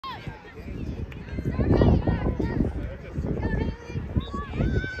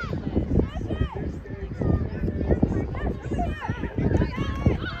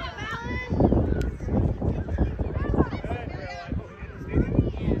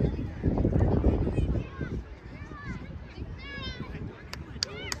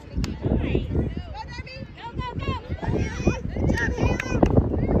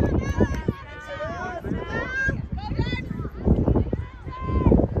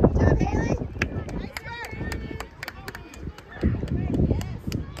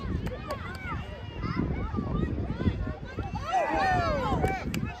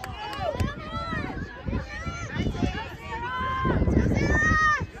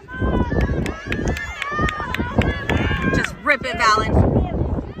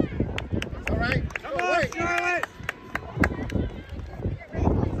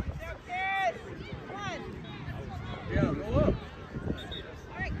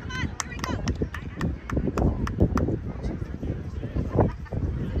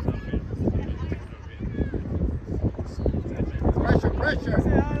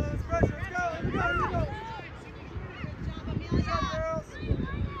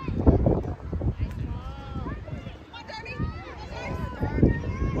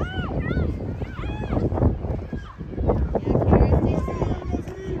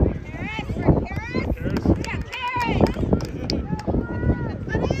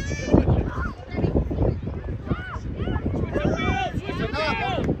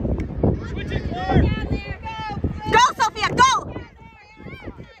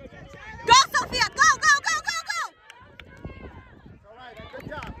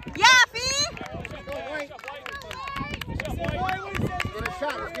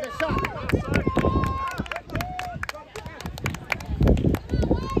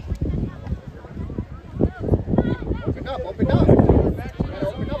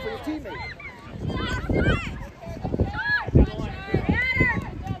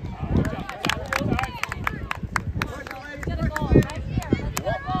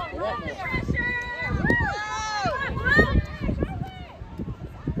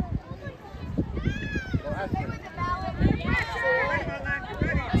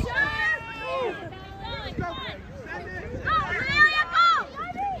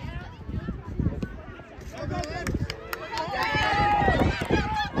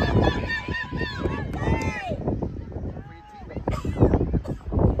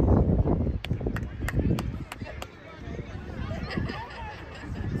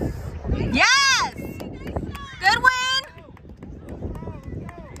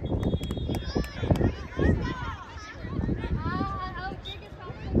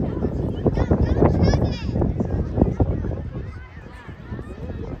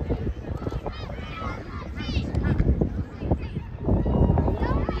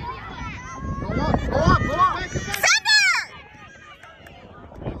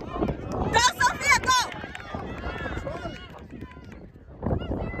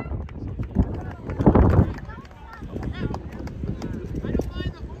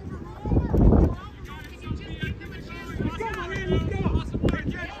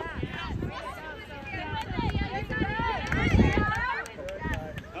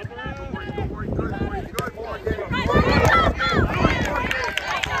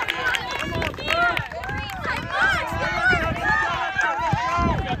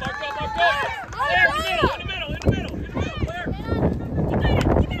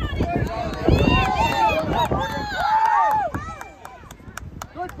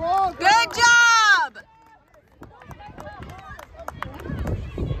Good job!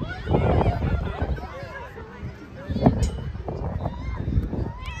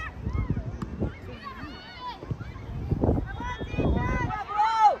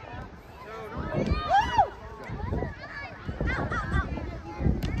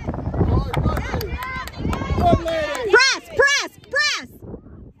 Press, press, press!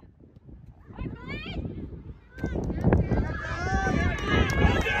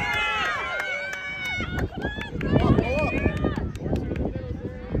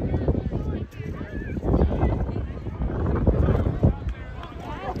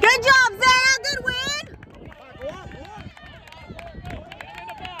 Good job, Zara. Good win.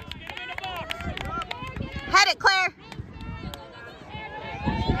 Head it, Claire.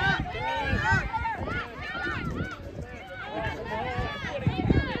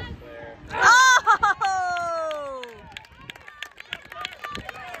 Oh!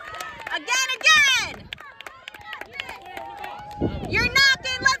 Again. You're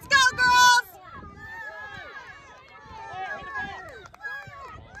knocking. Let's go, girls.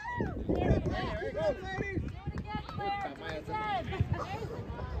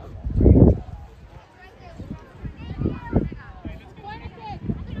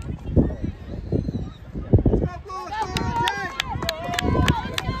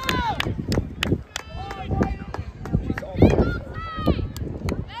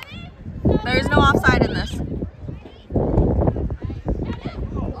 There's no offside in this.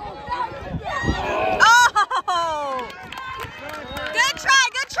 Oh! Good try,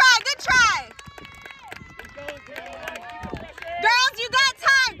 good try, good try. Girls, you got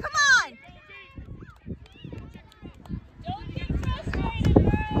time. Come on.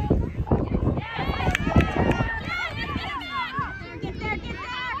 Get there. Go.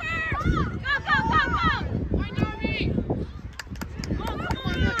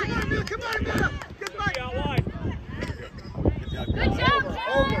 Come on, Bill. Good luck. Good job,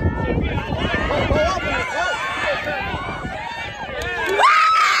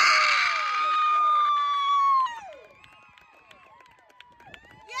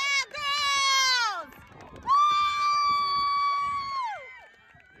 yeah, girls!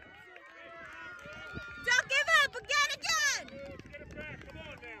 Don't give up.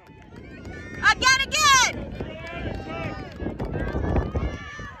 Again.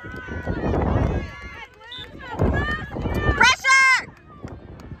 Pressure!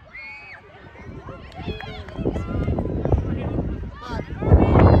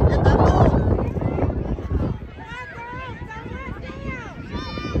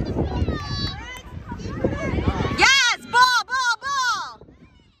 Yes! Ball!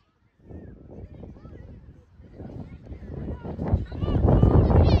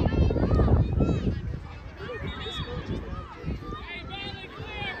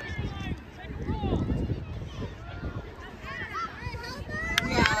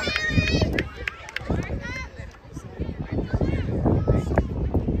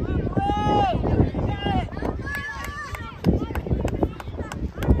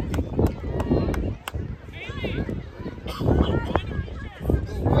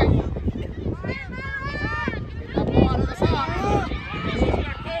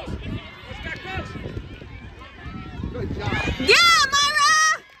 Yeah, Myra!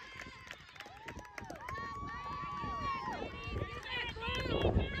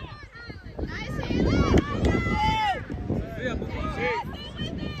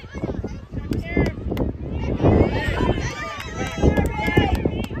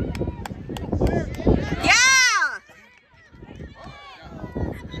 Yeah!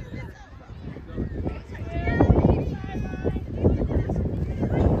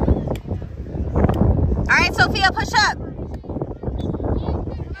 All right, Sophia, push up.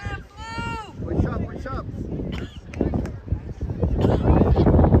 Push up.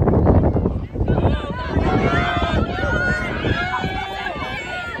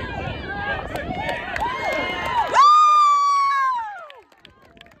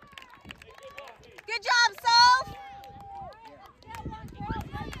 Good job, Soph.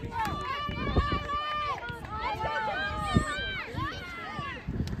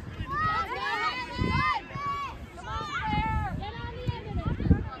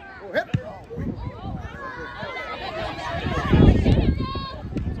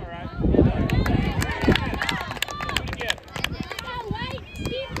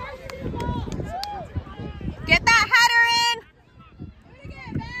 Get that header in.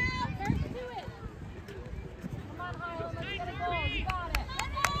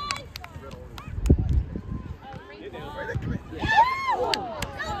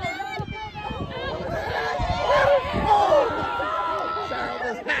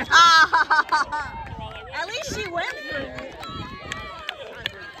 At least she went for it.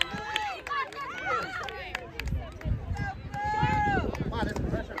 Come on, this is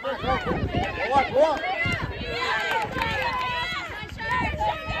pressure. Go on, go on.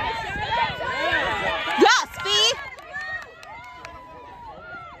 Yes, Fee.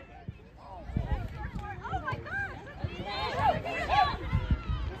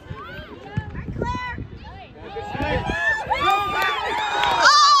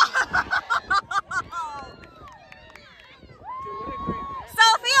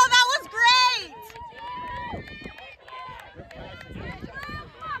 Sophia, that was great.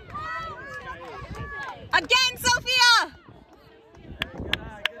 Again, Sophia.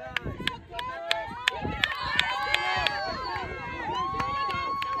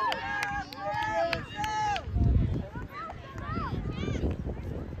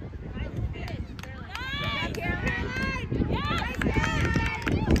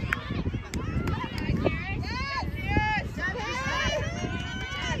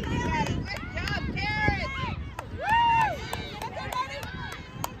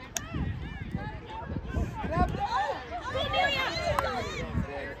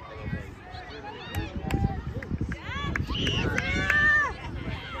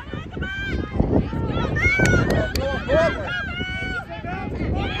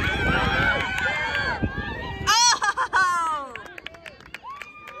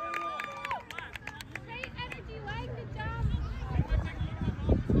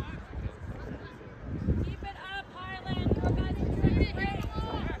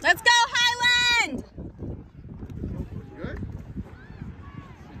 Let's go, Highland! Good?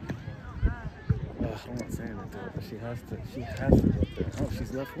 I'm not saying that though, but she has to go up there. Oh,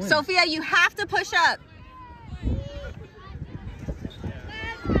 she's left wing. Sophia, you have to push up.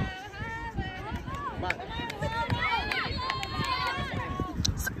 Come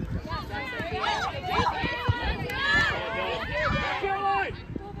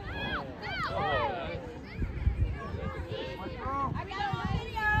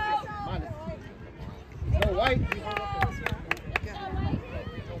on. No white.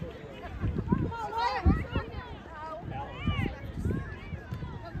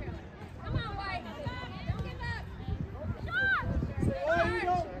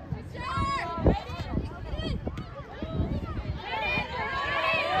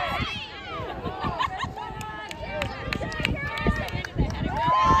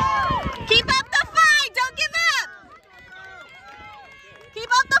 Keep up the fight! Don't give up! Keep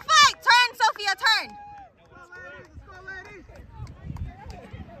up the fight! Turn, Sophia, turn!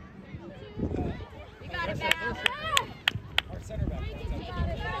 You got it back. Our center back.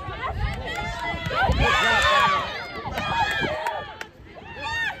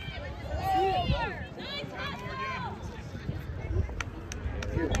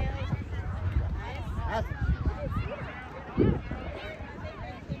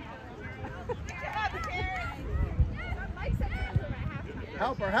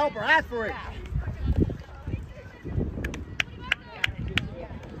 Help her, ask for it.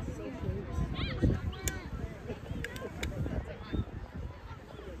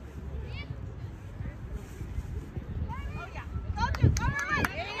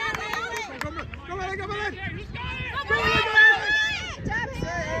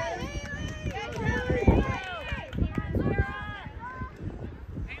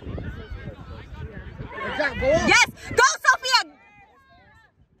 Yes! Go, Sophia!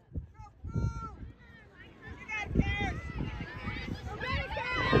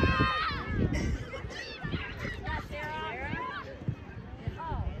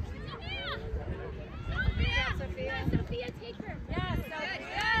 Sophia, take her. Yes,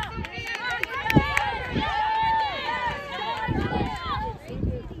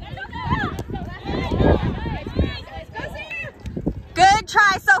 Good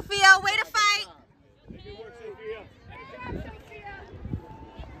try, Sophia. Way to fight. Good work, Sophia.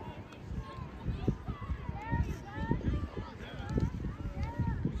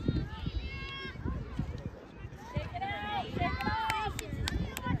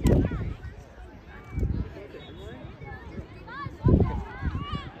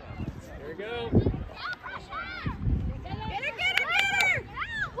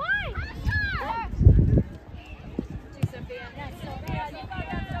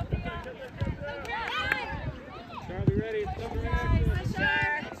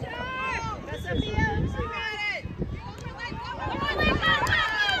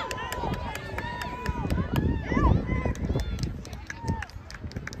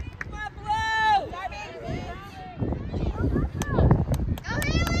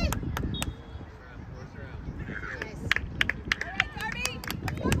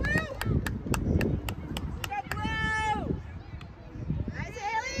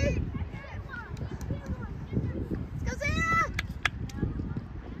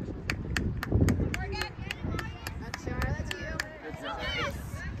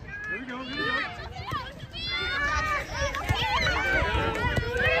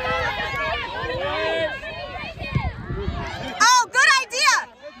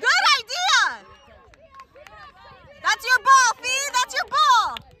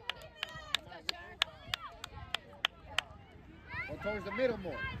 towards the middle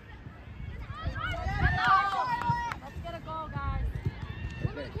more. Let's get a goal, guys.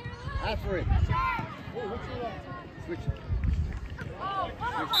 Okay. After it. Switch it.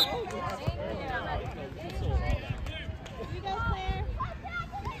 Here you go, Claire.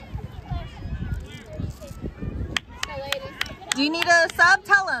 Do you need a sub?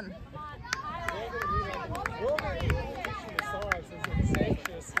 Tell him.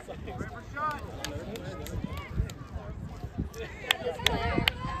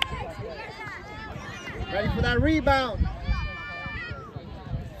 Ready for that rebound.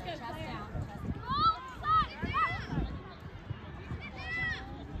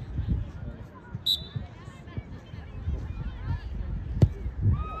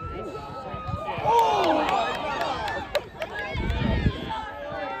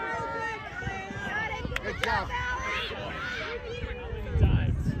 Good job.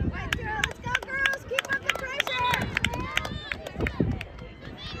 Let's go, girls. Keep up the pressure.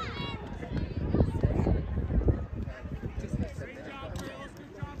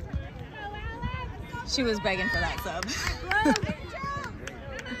 She was begging for that sub.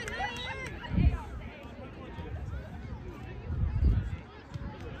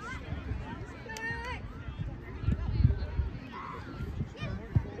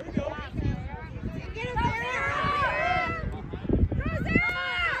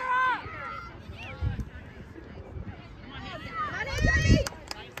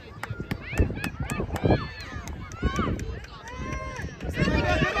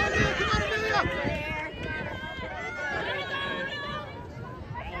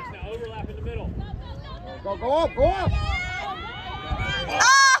 Go up, go up.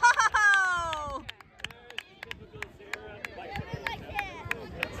 Oh!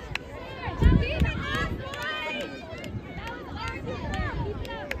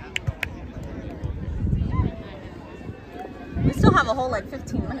 We still have a whole like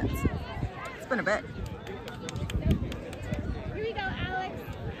 15 minutes. It's been a bit. Here we go, Alex.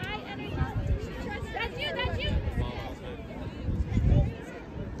 High energy. That's you, that's you.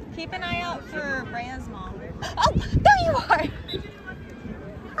 Keep an eye out for Rhea's mom. Oh, there you are!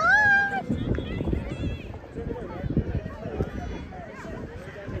 Ah.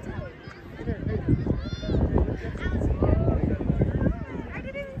 I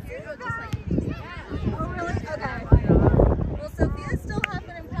didn't even see you guys. Oh, really? Okay. Well, Sophia's still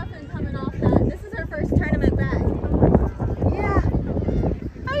huffing and puffing coming off that. This is her first tournament back. Yeah.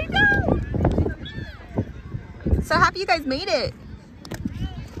 I know! So happy you guys made it.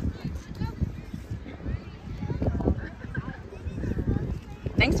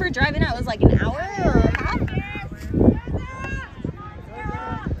 Thanks for driving out. It was like an hour or a half.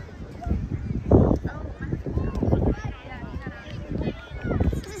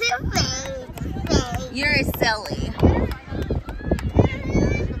 You're silly.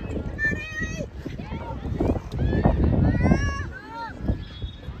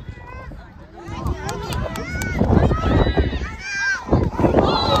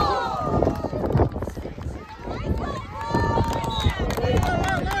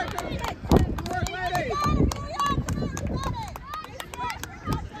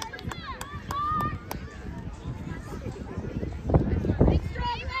 Big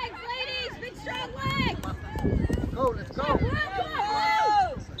strong legs, ladies. Big strong legs. Let's go.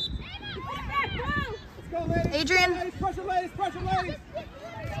 Adrian. Ladies, pressure, ladies, pressure, ladies.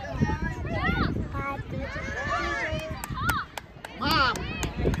 Mom.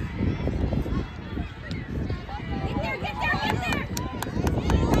 Get there, get there, get there.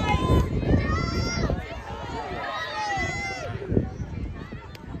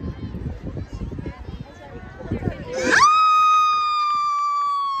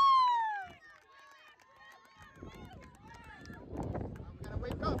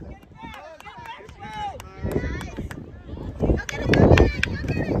 Wake up.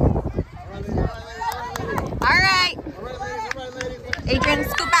 All right. All right, ladies. Adrian,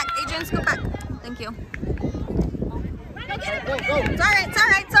 scoot back. Adrian, scoot back. Thank you. Go, go. It's all right. It's all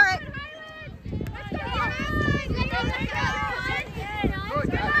right. It's all right.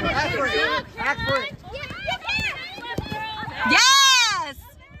 Ask for it. Ask for it. Yes.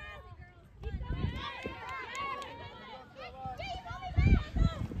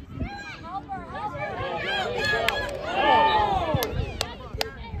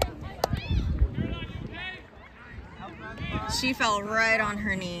 She fell right on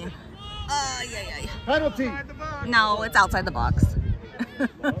her knee. Yeah. Penalty. No, it's outside the box.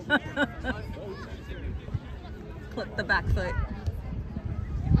 Clip the back foot.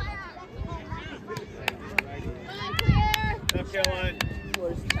 Up, Caroline.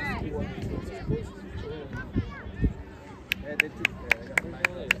 Yeah,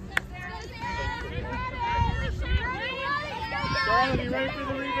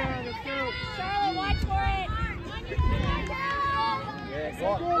 Go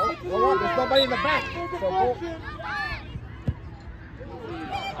up. There's nobody in the back. So go.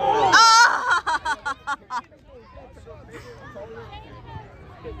 Oh!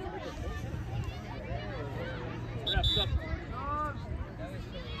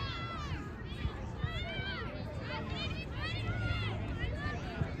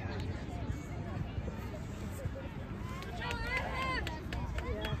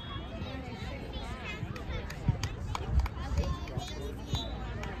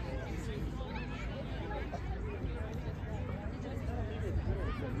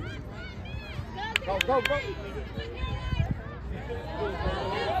 Go.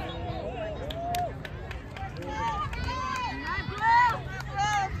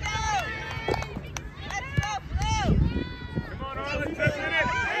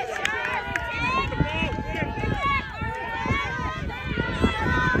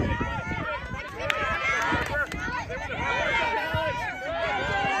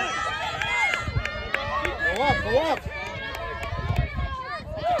 Go up.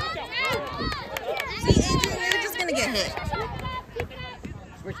 See, Adrian, you're just gonna get hit.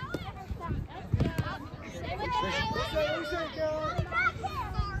 Switch.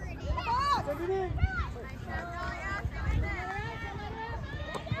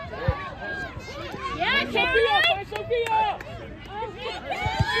 Yeah, Karen! Sophia!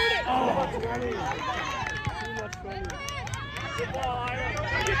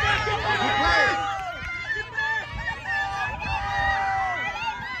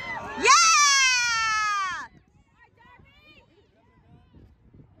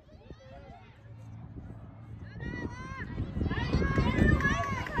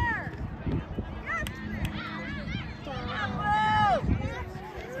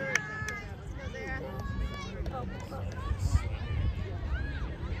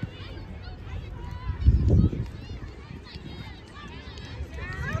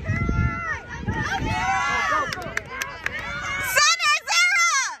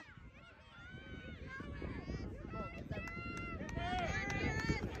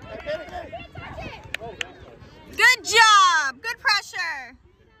 Good job. Good pressure.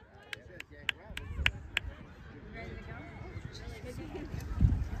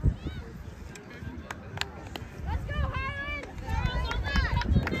 Let's go, Highland!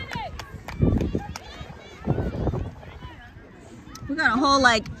 We got a whole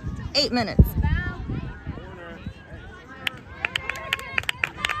like 8 minutes.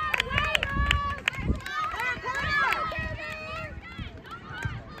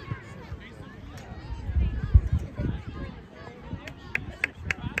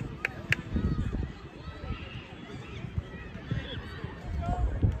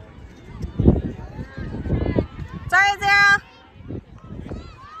 Sorry, Zara.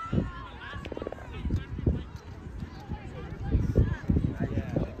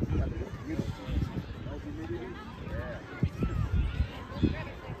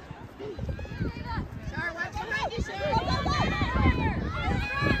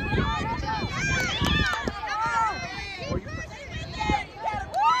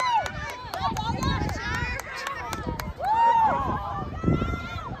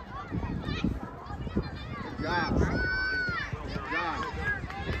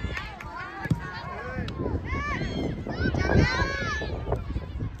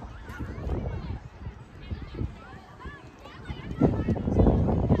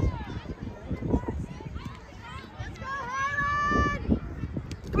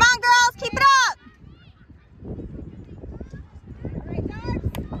 Come on, girls, keep it up.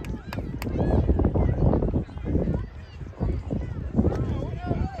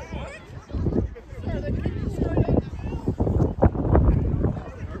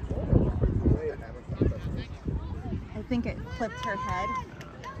 I think it flipped her head.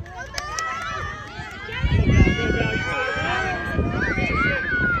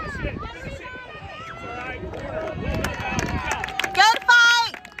 Good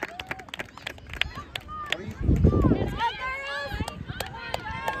fight.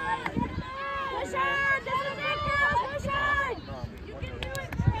 Push hard! This is it, girls! Push hard! You can do it!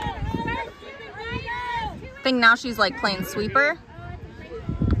 I think now she's like playing sweeper.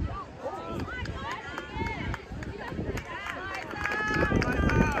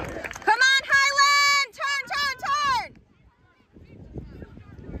 Come on, Highland! Turn!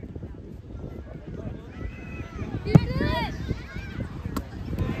 You do it!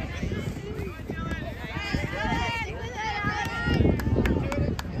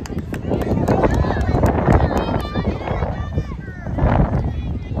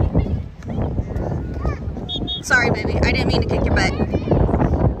 Sorry, baby. I didn't mean to kick your butt.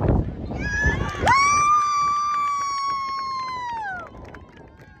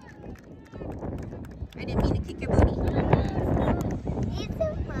 kick your booty. It's so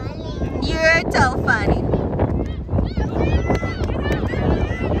funny. You're so funny.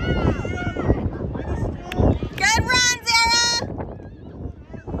 Good run, Zara!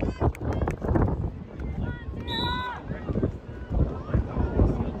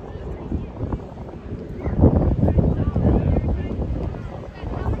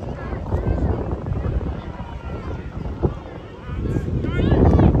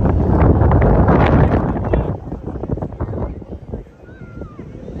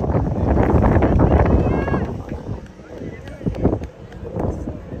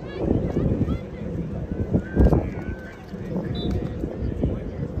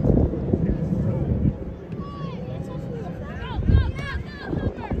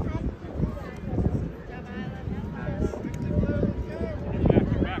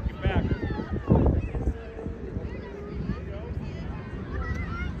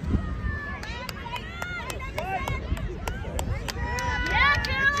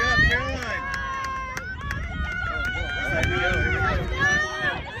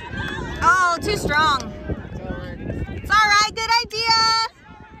 Oh, too strong. It's all right. Good idea.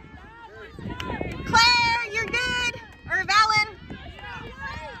 Claire, you're good. Or Valen.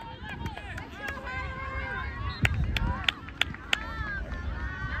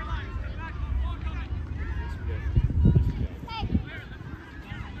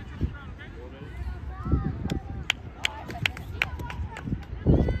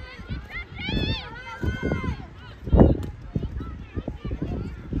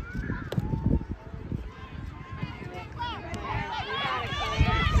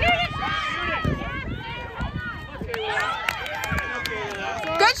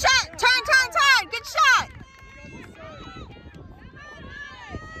 Good shot. Turn, turn, turn. Good shot.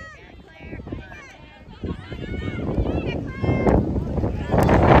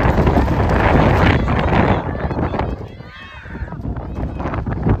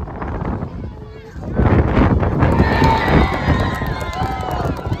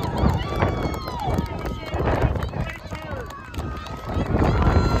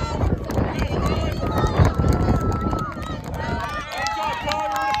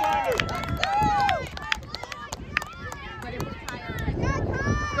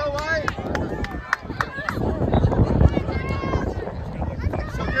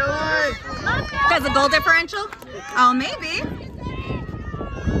 Because of goal differential? Oh, maybe.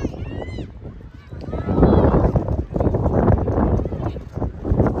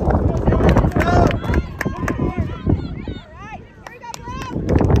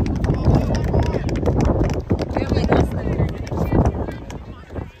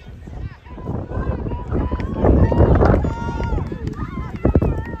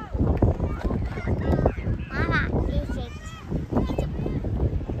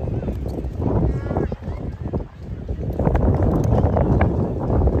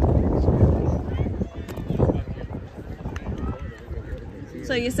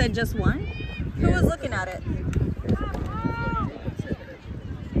 So you said just one? Who was looking at it?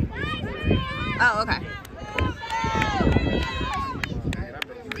 Oh, okay.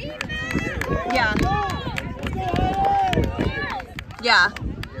 Yeah. Yeah.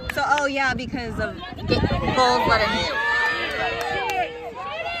 So, oh yeah, because of Bulls letting...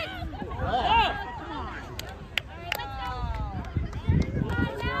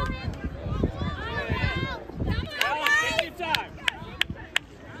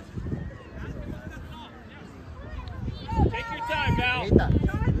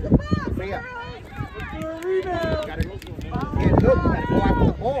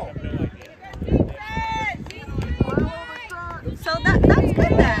 So that's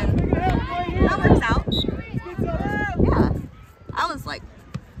good then. That works out. Yeah. I was like,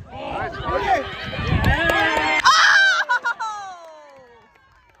 oh!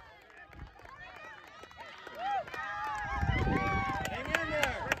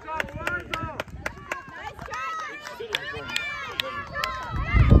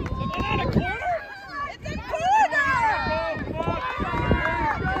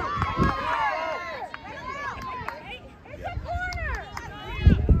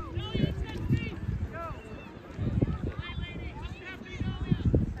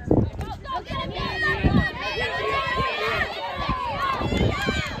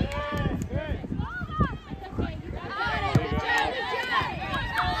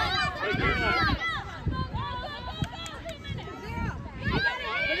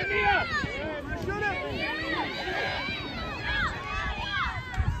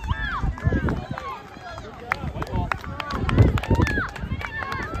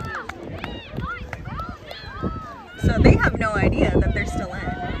 So they have no idea that they're still in.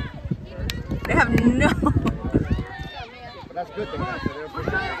 They have no good thing.